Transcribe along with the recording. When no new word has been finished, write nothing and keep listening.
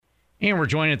And we're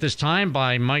joined at this time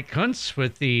by Mike Kuntz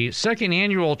with the second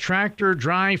annual Tractor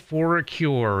Drive for a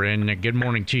Cure. And good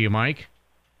morning to you, Mike.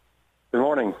 Good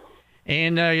morning.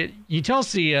 And you tell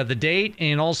us the date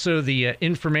and also the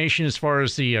information as far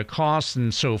as the costs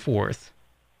and so forth.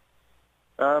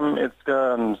 It's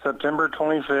September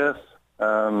 25th.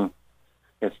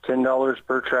 It's $10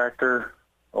 per tractor,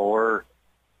 or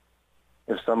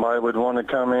if somebody would want to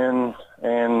come in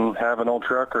and have an old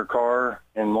truck or car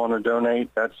and want to donate,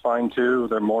 that's fine too.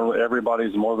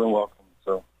 Everybody's more than welcome.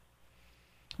 So.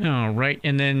 All right,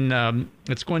 and then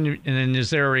it's going to. And then,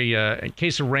 is there in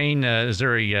case of rain? Is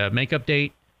there a makeup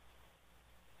date?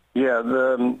 Yeah,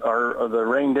 the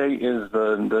rain date is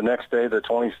the next day, the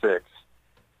 26th.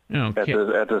 Okay.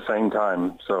 At the same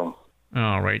time. So.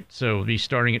 All right, so it'll be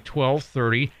starting at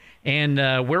 12:30. And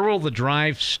where will the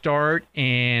drive start,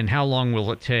 and how long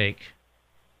will it take?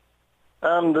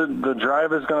 The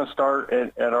drive is going to start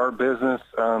at our business,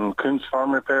 Kuntz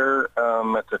Farm Repair,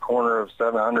 at the corner of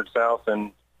 700 South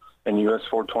and US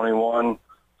 421.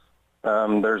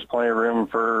 There's plenty of room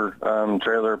for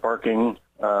trailer parking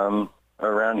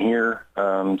around here.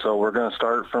 So we're going to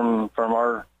start from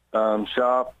our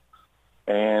shop,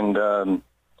 and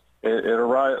it'll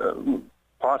arrive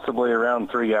possibly around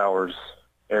 3 hours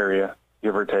area,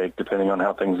 give or take, depending on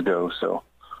how things go. So.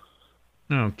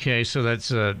 Okay, so that's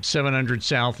 700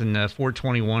 South and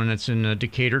 421. That's in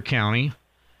Decatur County.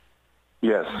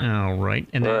 Yes. All right,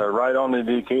 and then, right on the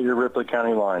Decatur-Ripley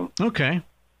County line. Okay.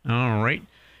 All right.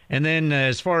 And then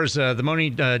as far as the money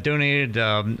donated,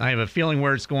 I have a feeling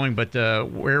where it's going, but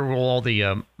where will all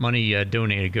the money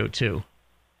donated go to?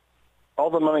 All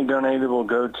the money donated will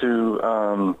go to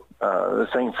the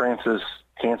St. Francis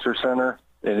Cancer Center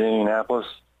in Indianapolis.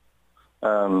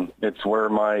 It's where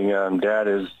my dad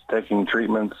is taking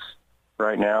treatments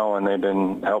right now, and they've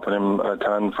been helping him a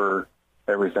ton for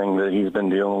everything that he's been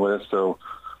dealing with. So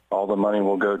all the money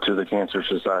will go to the Cancer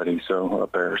Society, so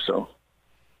up there. So.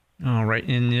 All right,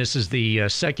 and this is the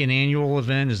second annual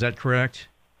event, is that correct?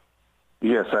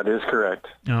 Yes, that is correct.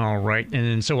 All right,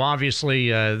 and so obviously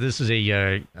this is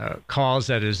a cause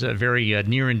that is very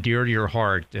near and dear to your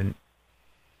heart, and.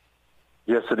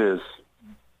 Yes, it is.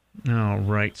 All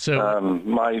right. So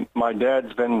my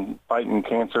dad's been fighting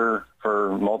cancer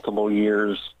for multiple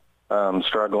years,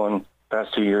 struggling.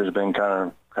 Past 2 years have been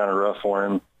kind of rough for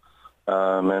him.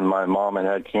 And my mom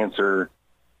had cancer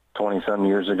 20-some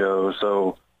years ago.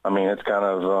 So, I mean, it's kind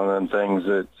of one of them things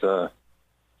that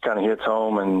kind of hits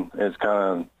home, and it's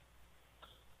kind of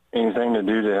anything to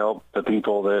do to help the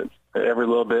people, that every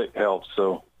little bit helps.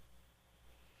 So.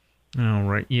 All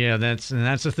right. Yeah, that's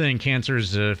the thing. Cancer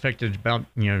has affected about,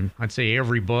 I'd say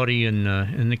everybody in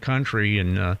the country,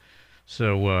 and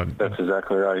so that's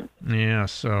exactly right. Yeah.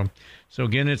 So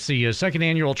again, it's the second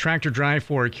annual Tractor Drive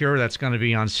for a Cure. That's going to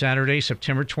be on Saturday,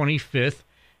 September 25th.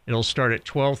 It'll start at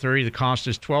 12:30. The cost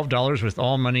is $12, with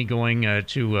all money going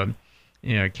to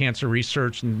cancer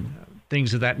research and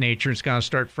things of that nature. It's going to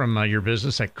start from your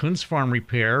business at Kuntz Farm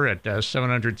Repair at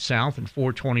 700 South and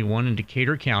 421 in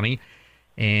Decatur County.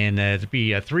 And it'll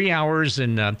be 3 hours.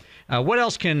 And what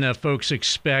else can folks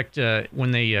expect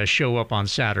when they show up on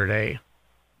Saturday?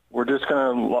 We're just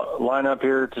going to line up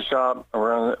here at the shop.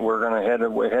 We're going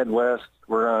to head west.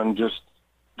 We're going to just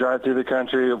drive through the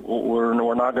country.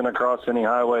 We're not going to cross any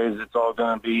highways. It's all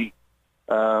going to be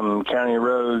county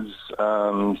roads,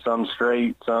 some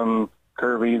straight, some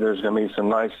curvy. There's going to be some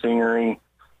nice scenery.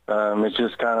 It's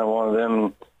just kind of one of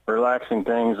them relaxing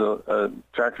things.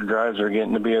 Tractor drives are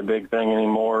getting to be a big thing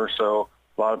anymore, so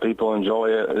a lot of people enjoy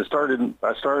it. I started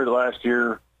last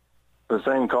year, the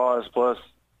same cause, plus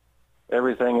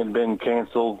everything had been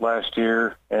canceled last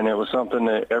year, and it was something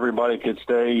that everybody could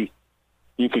stay.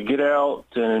 You could get out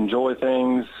and enjoy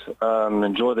things,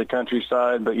 enjoy the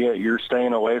countryside, but yet you're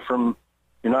staying away from,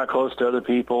 you're not close to other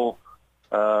people,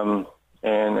 and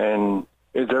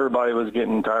everybody was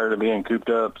getting tired of being cooped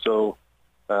up, so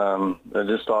I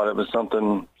just thought it was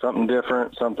something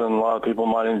different, something a lot of people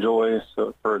might enjoy,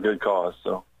 so, for a good cause.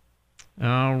 So.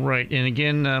 All right. And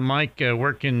again, Mike,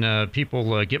 where can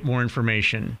people get more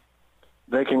information?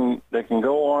 They can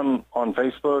go on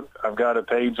Facebook. I've got a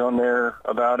page on there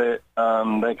about it.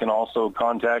 They can also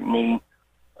contact me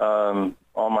on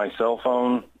my cell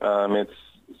phone. It's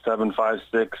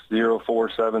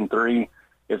 756-0473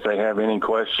 if they have any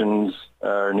questions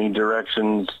or need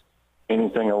directions,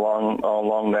 anything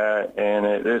along that. And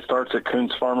it starts at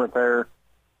Kuntz Farm Repair.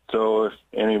 So if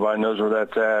anybody knows where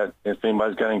that's at, if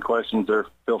anybody's got any questions,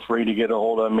 feel free to get a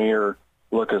hold of me or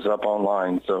look us up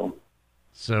online.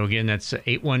 So again, that's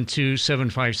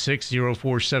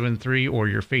 812-756-0473 or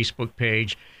your Facebook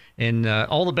page. And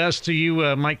all the best to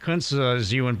you, Mike Kuntz,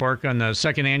 as you embark on the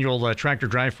second annual Tractor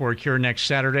Drive for a Cure next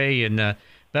Saturday. And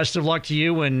best of luck to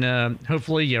you, and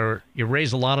hopefully you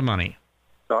raise a lot of money.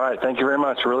 All right. Thank you very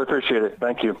much. Really appreciate it.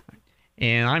 Thank you.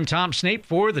 And I'm Tom Snape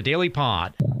for the Daily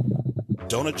Pod.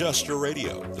 Don't adjust your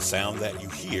radio. The sound that you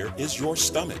hear is your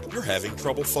stomach. You're having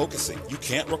trouble focusing. You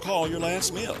can't recall your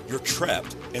last meal. You're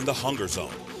trapped in the hunger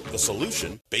zone. The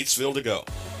solution, Batesville To Go.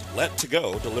 Let To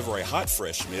Go deliver a hot,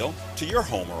 fresh meal to your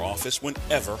home or office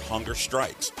whenever hunger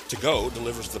strikes. To Go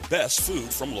delivers the best food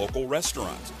from local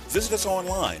restaurants. Visit us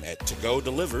online at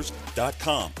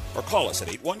togodelivers.com or call us at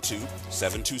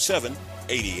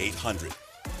 812-727-8800.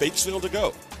 Batesville To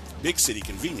Go. Big city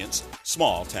convenience,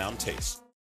 small town taste.